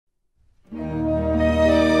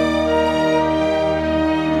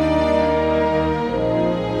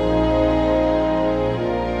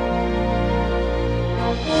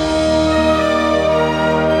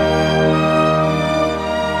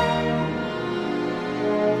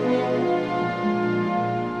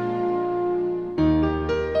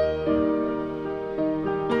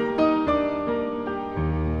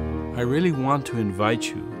really want to invite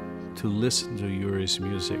you to listen to Yury's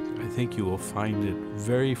music. I think you will find it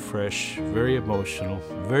very fresh, very emotional,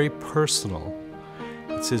 very personal.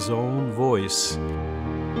 It's his own voice.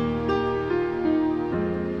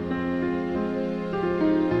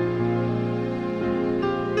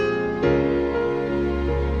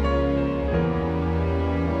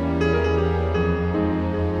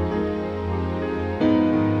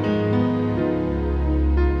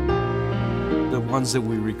 The ones that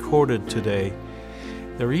we recorded today,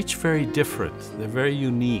 they're each very different. They're very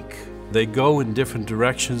unique. They go in different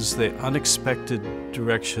directions, they're unexpected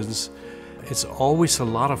directions. It's always a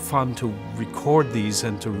lot of fun to record these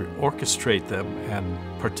and to orchestrate them and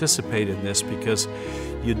participate in this, because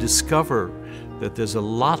you discover that there's a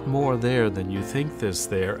lot more there than you think there's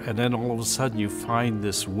there, and then all of a sudden you find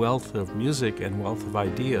this wealth of music and wealth of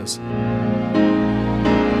ideas.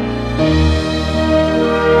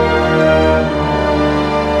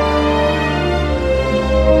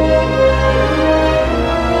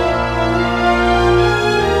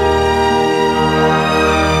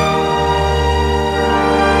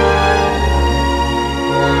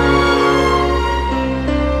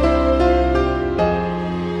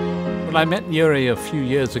 Well, I met Yury a few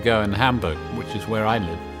years ago in Hamburg, which is where I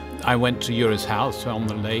live. I went to Yury's house on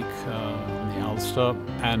the lake, on the Alster,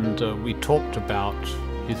 and we talked about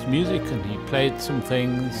his music, and he played some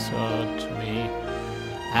things to me,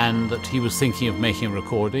 and that he was thinking of making a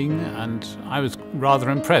recording, and I was rather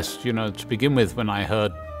impressed, you know, to begin with, when I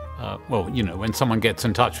heard, well, you know, when someone gets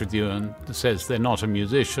in touch with you and says they're not a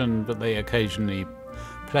musician, but they occasionally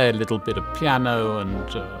play a little bit of piano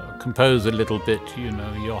and compose a little bit, you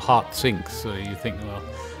know, your heart sinks. So you think, well,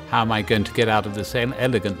 how am I going to get out of this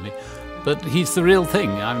elegantly? But he's the real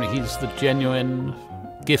thing. I mean, he's the genuine,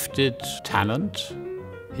 gifted talent.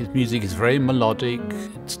 His music is very melodic.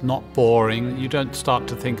 It's not boring. You don't start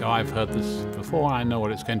to think, oh, I've heard this before, I know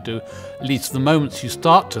what it's going to do. At least the moments you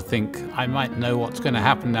start to think, I might know what's going to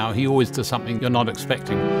happen now, he always does something you're not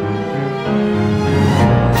expecting.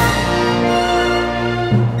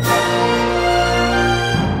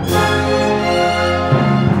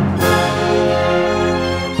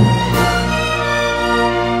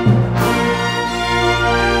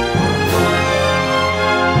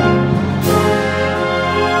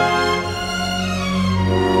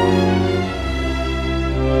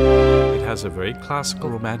 Has a very classical,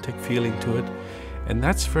 romantic feeling to it, and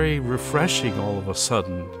that's very refreshing all of a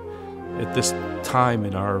sudden at this time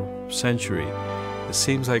in our century. It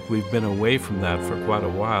seems like we've been away from that for quite a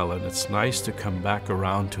while, and it's nice to come back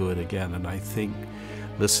around to it again, and I think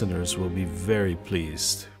listeners will be very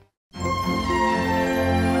pleased.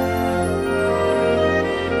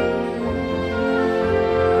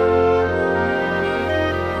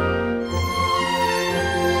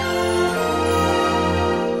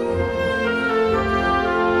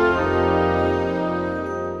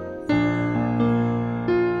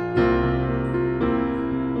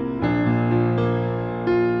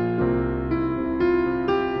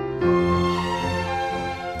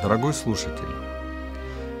 Дорогой слушатель,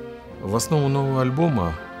 в основу нового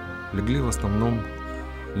альбома легли в основном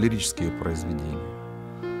лирические произведения.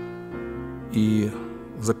 И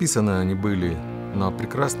записаны они были на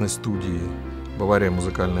прекрасной студии, Бавария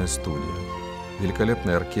музыкальная студия,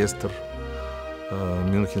 великолепный оркестр,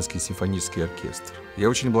 Мюнхенский симфонический оркестр. Я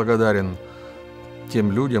очень благодарен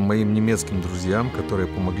тем людям, моим немецким друзьям, которые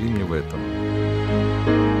помогли мне в этом.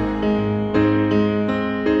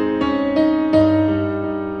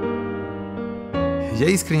 Я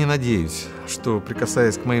искренне надеюсь, что,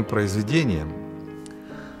 прикасаясь к моим произведениям,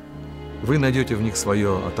 вы найдете в них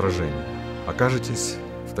свое отражение, окажетесь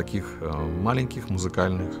в таких маленьких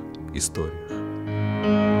музыкальных историях.